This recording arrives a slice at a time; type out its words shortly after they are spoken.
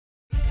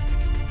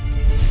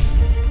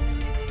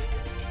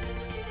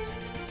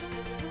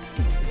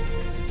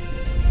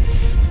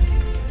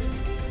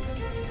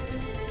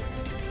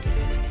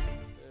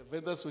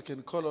vendors, we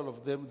can call all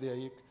of them. They are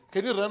here.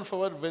 Can you run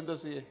forward,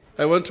 vendors here?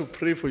 I want to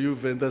pray for you,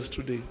 vendors,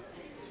 today.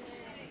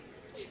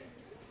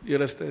 You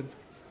understand?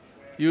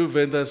 You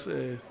vendors,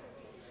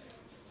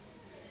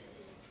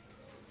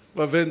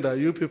 but vendor,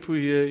 you people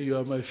here, you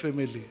are my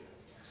family.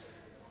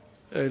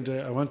 And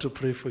I want to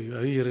pray for you.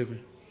 Are you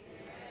hearing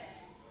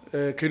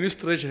me? Can you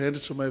stretch your hand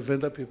to my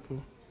vendor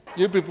people?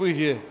 You people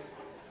here,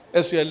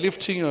 as you are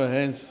lifting your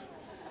hands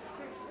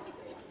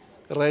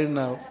right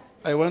now,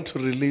 I want to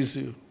release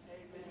you.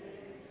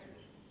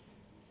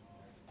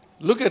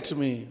 Look at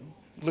me.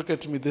 Look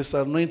at me. This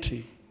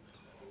anointing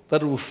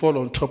that will fall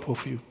on top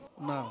of you.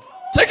 Now,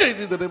 take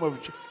it in the name of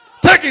Jesus.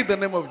 Take it in the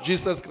name of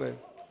Jesus Christ.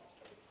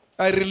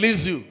 I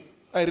release you.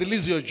 I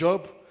release your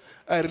job.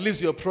 I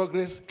release your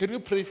progress. Can you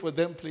pray for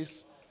them,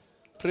 please?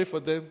 Pray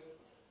for them.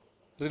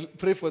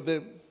 Pray for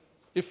them.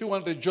 If you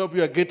want a job,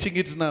 you are getting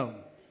it now.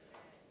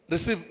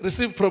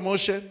 Receive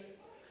promotion.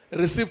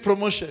 Receive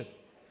promotion.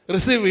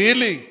 Receive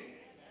healing.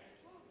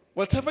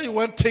 Whatever you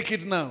want, take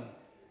it now.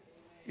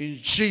 In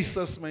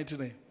Jesus' mighty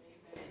name.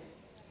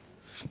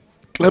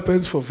 Clap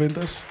hands for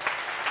vendors.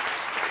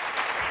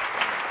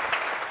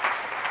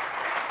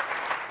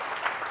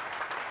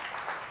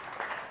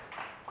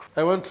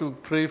 I want to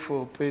pray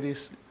for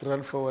Paris.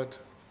 Run forward.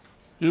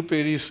 You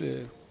Paris,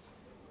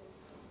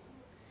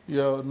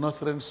 you are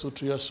Northern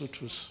Sutu, you are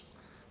Sutus.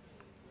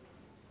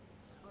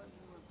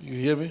 You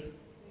hear me?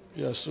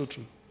 You are Sutu.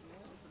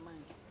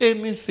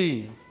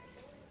 Anything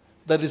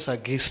that is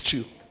against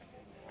you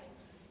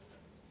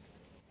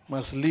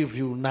must leave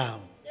you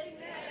now.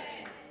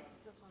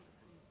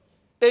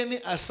 Any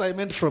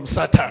assignment from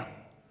Satan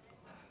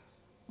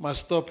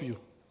must stop you.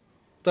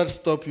 That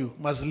stop you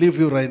must leave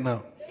you right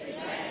now.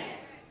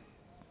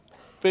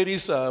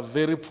 Paris are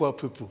very poor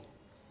people.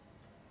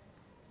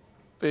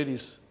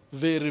 Paris,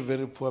 very,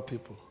 very poor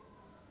people.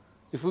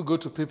 If we go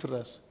to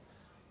Pipras,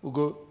 we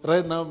go,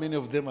 right now many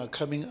of them are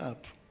coming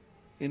up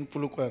in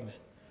Pulukwane.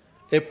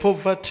 A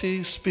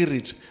poverty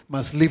spirit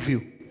must leave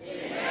you.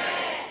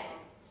 Amen.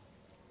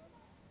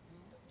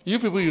 You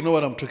people, you know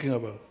what I'm talking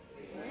about.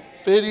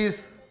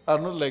 Paris are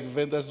not like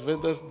vendors.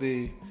 Vendors,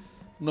 they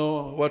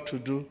know what to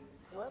do.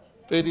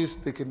 Paris,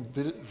 they can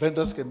build,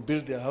 vendors can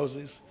build their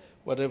houses,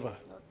 whatever.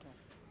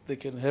 They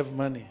can have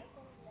money.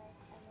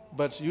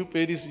 But you,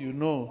 Paris, you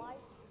know,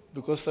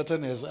 because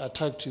Satan has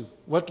attacked you.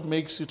 What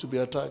makes you to be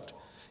attacked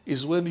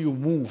is when you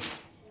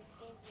move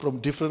from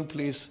different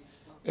place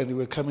and you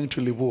were coming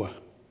to Libua.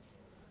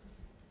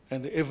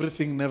 And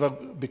everything never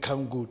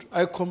become good.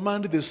 I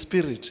command the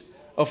spirit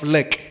of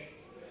lack,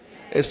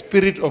 a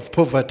spirit of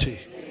poverty,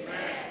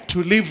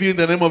 to leave you in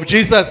the name of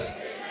Jesus.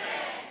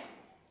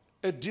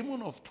 A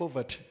demon of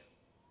poverty,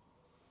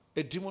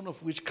 a demon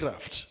of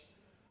witchcraft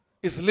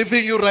is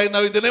leaving you right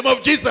now in the name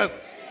of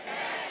Jesus.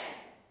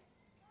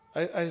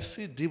 I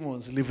see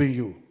demons leaving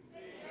you.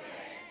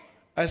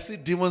 I see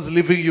demons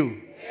leaving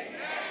you.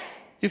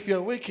 If you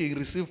are working,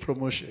 receive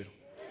promotion.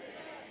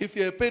 If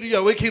you are paid, you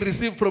are working,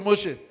 receive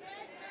promotion.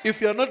 If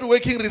you are not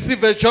working,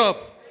 receive a job.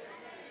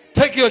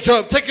 Take your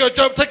job, take your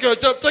job, take your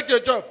job, take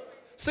your job.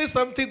 Say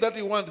something that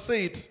you want.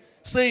 Say it.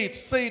 Say it.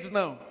 Say it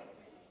now.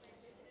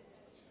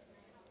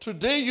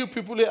 Today, you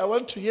people, I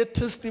want to hear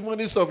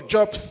testimonies of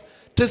jobs,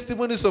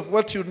 testimonies of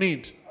what you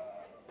need.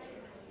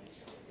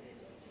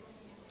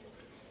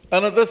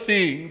 Another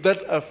thing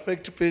that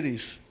affects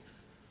Paris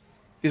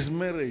is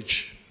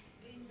marriage.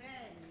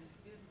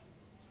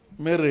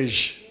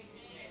 Marriage.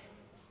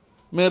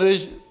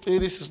 Marriage,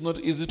 Paris is not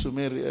easy to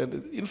marry.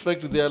 And in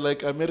fact, they are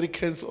like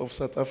Americans of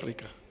South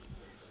Africa.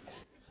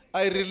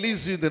 I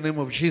release you in the name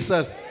of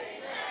Jesus.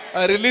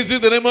 I release you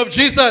in the name of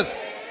Jesus.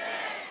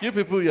 You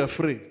people, you are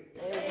free.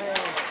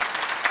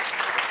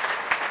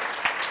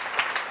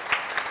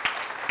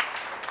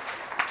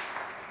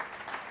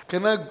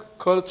 Can I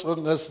call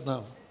Tsongas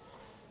now?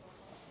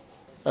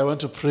 I want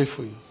to pray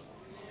for you.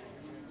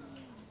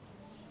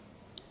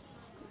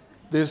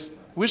 There's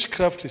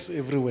witchcraft is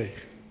everywhere.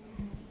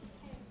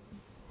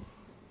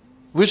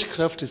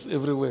 Witchcraft is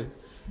everywhere.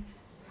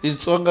 In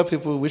Tsonga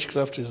people,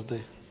 witchcraft is there.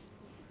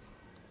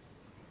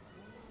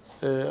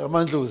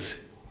 Amandlozi,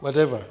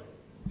 whatever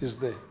is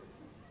there.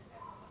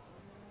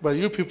 But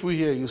you people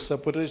here, you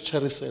supported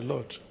Charis a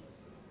lot.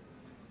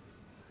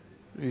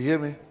 You hear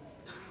me?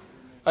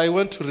 I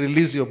want to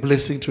release your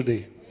blessing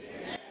today.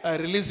 I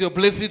release your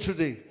blessing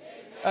today.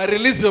 I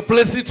release your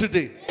blessing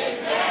today.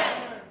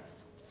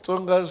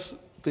 Tsongas,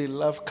 they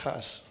love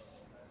cars.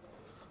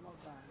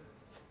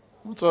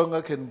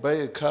 Tsonga can buy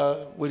a car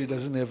when he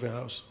doesn't have a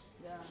house.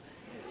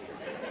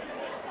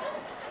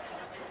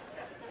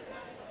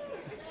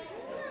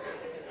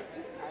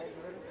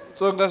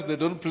 Tsongas, they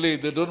don't play,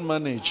 they don't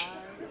manage.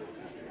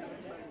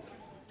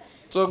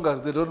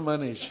 Tsongas, they don't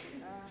manage.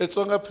 A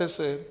Tsonga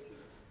person,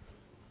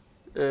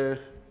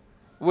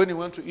 when you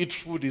want to eat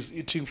food, is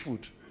eating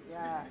food.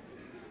 Yeah.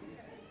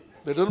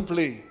 They don't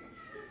play.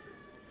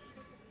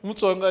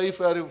 Tsonga,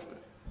 if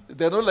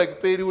they're not like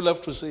Peri who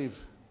love to save.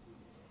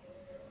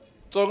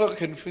 Tsonga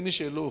can finish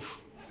a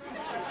loaf.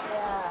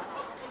 Yeah.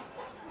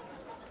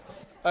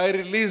 I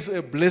release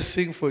a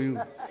blessing for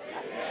you.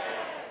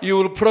 You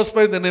will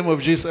prosper in the name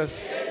of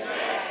Jesus.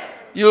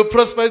 You will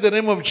prosper in the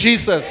name of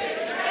Jesus.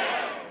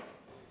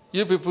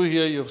 You people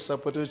here, you have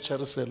supported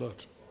Charles a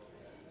lot.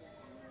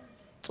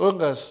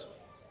 Tongas,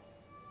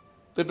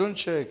 they don't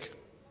check.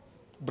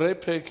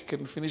 Bread peg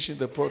can finish in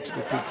the pot,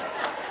 the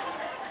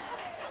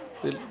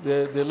pig.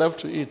 They love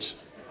to eat.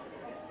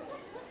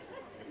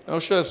 I'm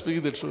sure I'm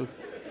speaking the truth.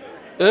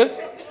 Eh?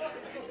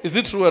 Is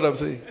it true what I'm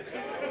saying?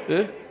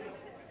 Eh?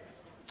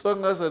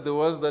 Tongas are the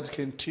ones that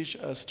can teach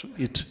us to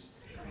eat.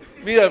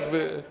 Me,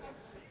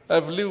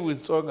 I've lived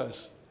with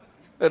Tongas.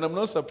 And I'm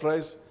not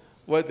surprised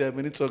why there are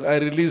many Tongas. I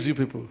release you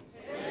people.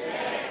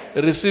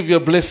 Amen. Receive your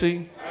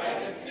blessing.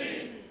 I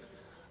receive.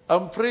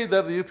 I'm praying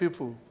that you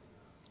people,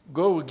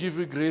 God will give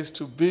you grace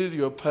to build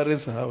your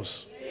parents'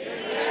 house.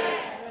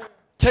 Amen.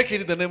 Take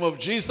it in the name of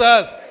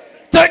Jesus.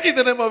 Take it in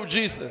the name of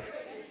Jesus.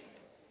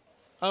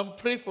 I'm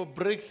praying for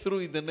breakthrough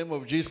in the name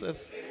of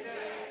Jesus. Amen.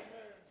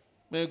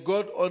 May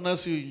God honor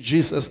you in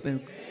Jesus'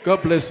 name.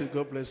 God bless you.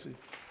 God bless you.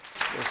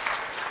 Yes.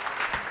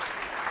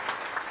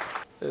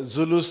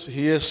 Zulus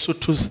here,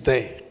 Sutus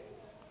there.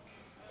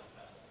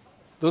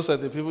 Those are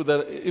the people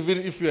that, even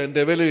if you are in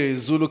Ndebele, a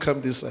Zulu,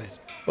 come this side.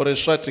 Or a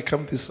Shwati,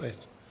 come this side.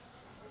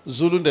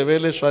 Zulu,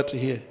 Ndebele, Shwati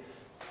here.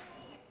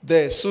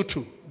 There,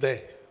 Sutu,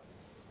 there.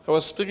 I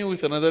was speaking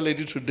with another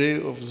lady today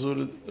of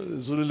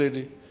Zulu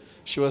lady.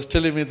 She was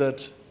telling me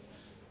that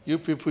you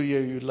people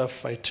here, you love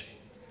fighting.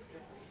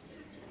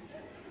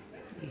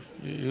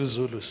 You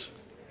Zulus.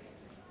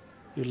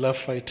 You love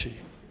fighting.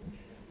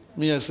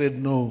 Me, I said,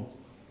 no.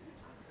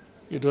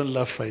 You don't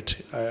love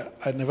fighting.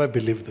 I never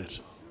believed that.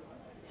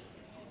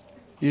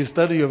 You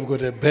study, you've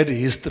got a bad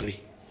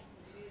history.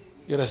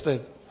 You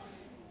understand?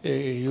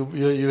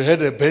 You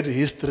had a bad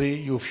history,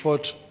 you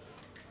fought.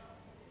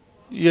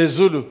 You're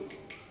Zulu.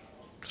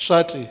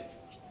 Shati,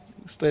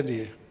 stand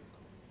here.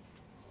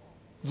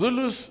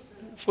 Zulus,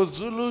 for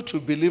Zulu to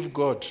believe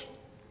God,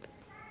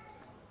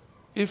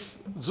 if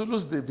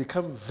Zulus, they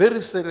become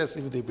very serious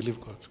if they believe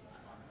God,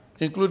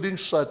 including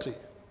Shati.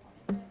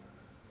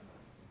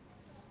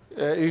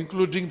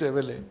 Including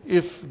Ndebele,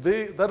 if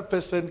that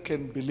person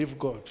can believe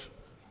God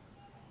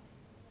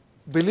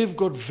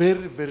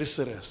very, very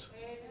serious.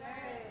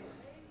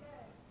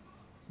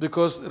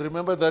 Because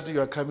remember that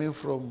you are coming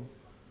from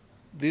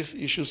these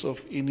issues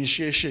of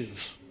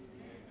initiations,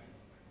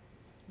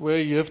 where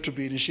you have to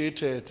be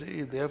initiated,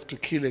 they have to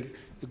kill a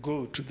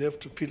goat, they have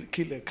to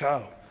kill a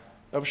cow.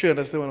 I'm sure you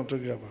understand what I'm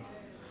talking about.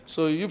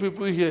 So you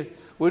people here,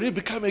 when you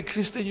become a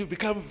Christian, you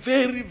become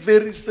very,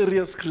 very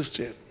serious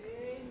Christian.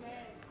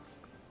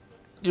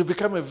 You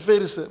become a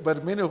very,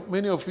 but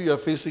many of you are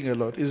facing a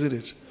lot, isn't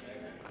it?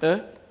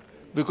 Eh?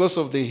 Because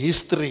of the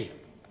history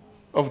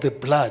of the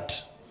blood.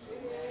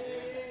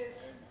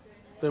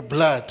 The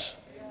blood.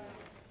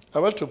 I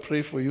want to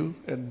pray for you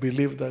and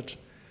believe that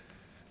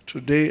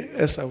today,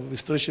 as I will be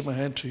stretching my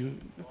hand to you,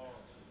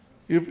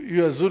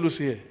 you are Zulus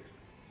here.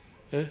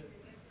 Eh?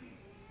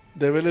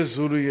 Ndebele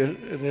Zulu here,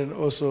 and then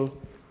also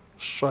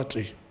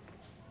Swati.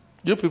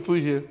 You people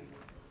here,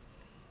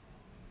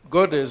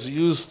 God has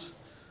used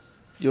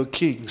your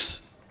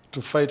kings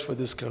to fight for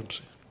this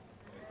country.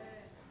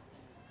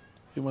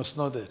 You must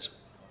know that.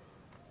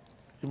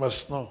 You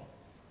must know.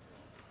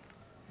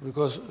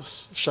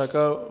 Because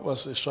Shaka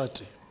was a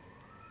Swati.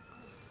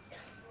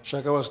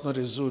 Shaka was not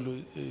a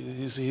Zulu.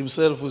 He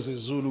himself was a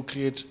Zulu,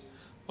 create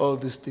all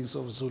these things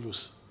of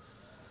Zulus.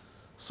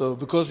 So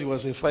because he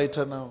was a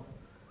fighter now,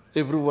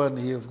 everyone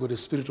here have got a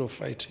spirit of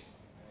fighting.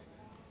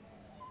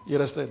 You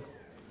understand?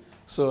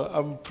 So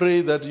I'm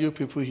praying that you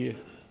people here,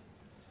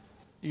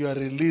 you are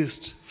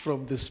released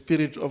from the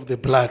spirit of the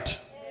blood.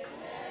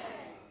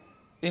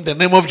 In the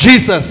name of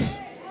Jesus.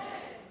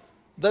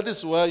 That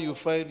is why you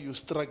find you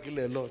struggle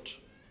a lot.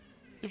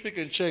 If you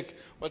can check,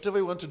 whatever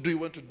you want to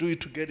do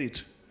it to get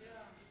it.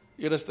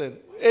 You understand?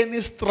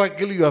 Any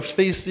struggle you are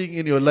facing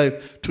in your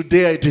life,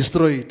 today I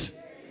destroy it.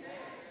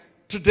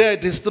 Today I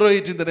destroy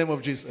it in the name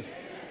of Jesus.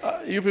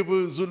 You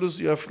people, Zulus,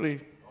 you are free.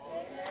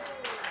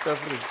 You are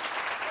free.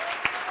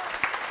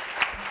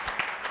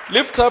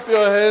 Lift up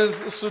your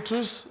hands,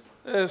 Sutus.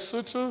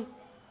 Sutu,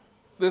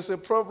 there's a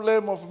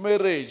problem of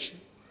marriage.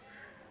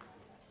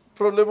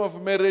 Problem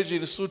of marriage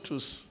in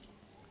Sutus.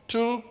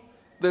 2,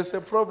 there's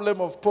a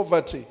problem of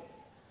poverty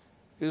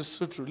in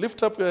Sutu.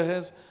 Lift up your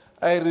hands.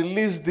 I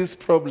release this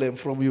problem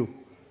from you.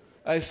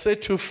 I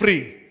set you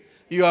free.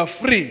 You are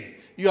free.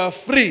 You are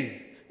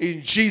free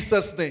in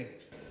Jesus' name.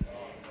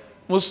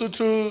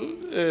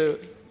 Musutu,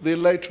 they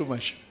lie too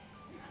much.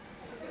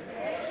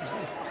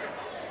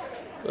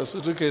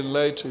 Musutu can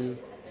lie to you.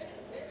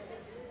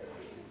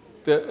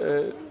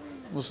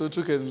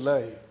 Musutu can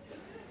lie.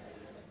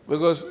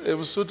 Because a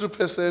Musutu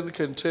person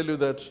can tell you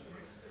that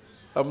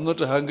I'm not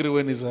hungry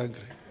when he's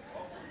hungry.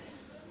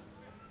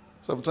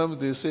 Sometimes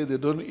they say they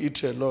don't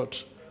eat a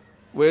lot,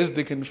 whereas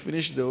they can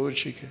finish the whole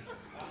chicken.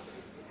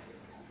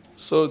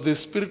 So the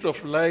spirit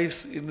of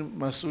lies in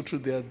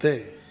Masutu, they are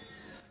there.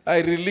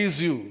 I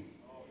release you.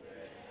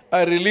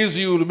 I release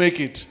you, will make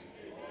it.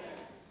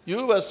 You,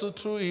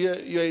 Masutu,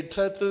 you are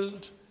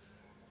entitled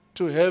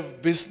to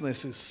have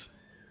businesses.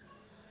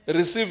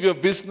 Receive your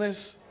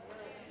business.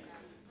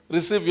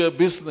 Receive your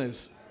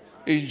business.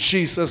 In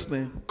Jesus'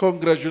 name.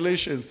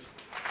 Congratulations.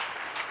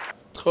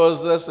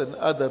 Xhosas and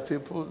other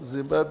people,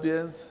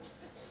 Zimbabweans.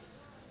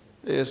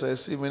 Yes, I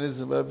see many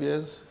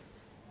Zimbabweans.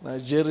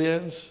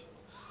 Nigerians.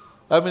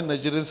 How many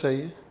Nigerians are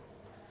here?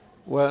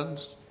 1,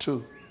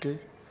 2, okay.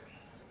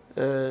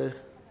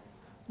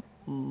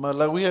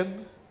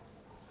 Malawian.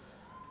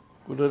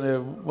 We don't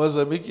have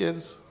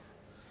Mozambicans.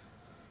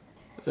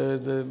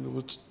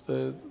 Then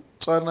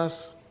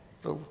Tswanas.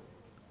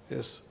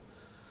 Yes.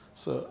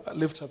 So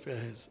lift up your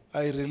hands.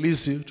 I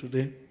release you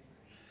today.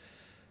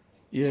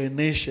 You're a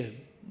nation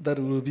that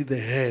will be the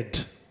head.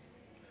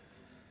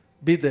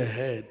 Be the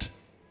head.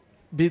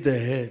 Be the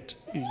head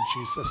in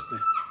Jesus'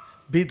 name.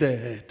 Be the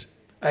head.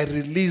 I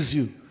release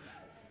you.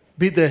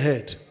 Be the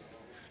head.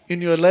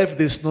 In your life,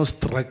 there's no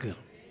struggle.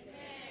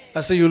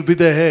 I say you'll be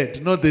the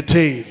head, not the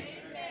tail.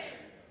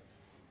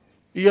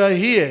 You are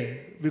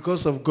here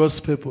because of God's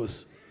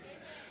purpose.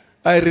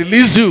 I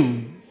release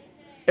you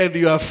and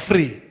you are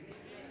free.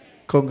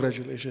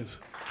 Congratulations.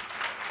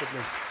 God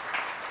bless you.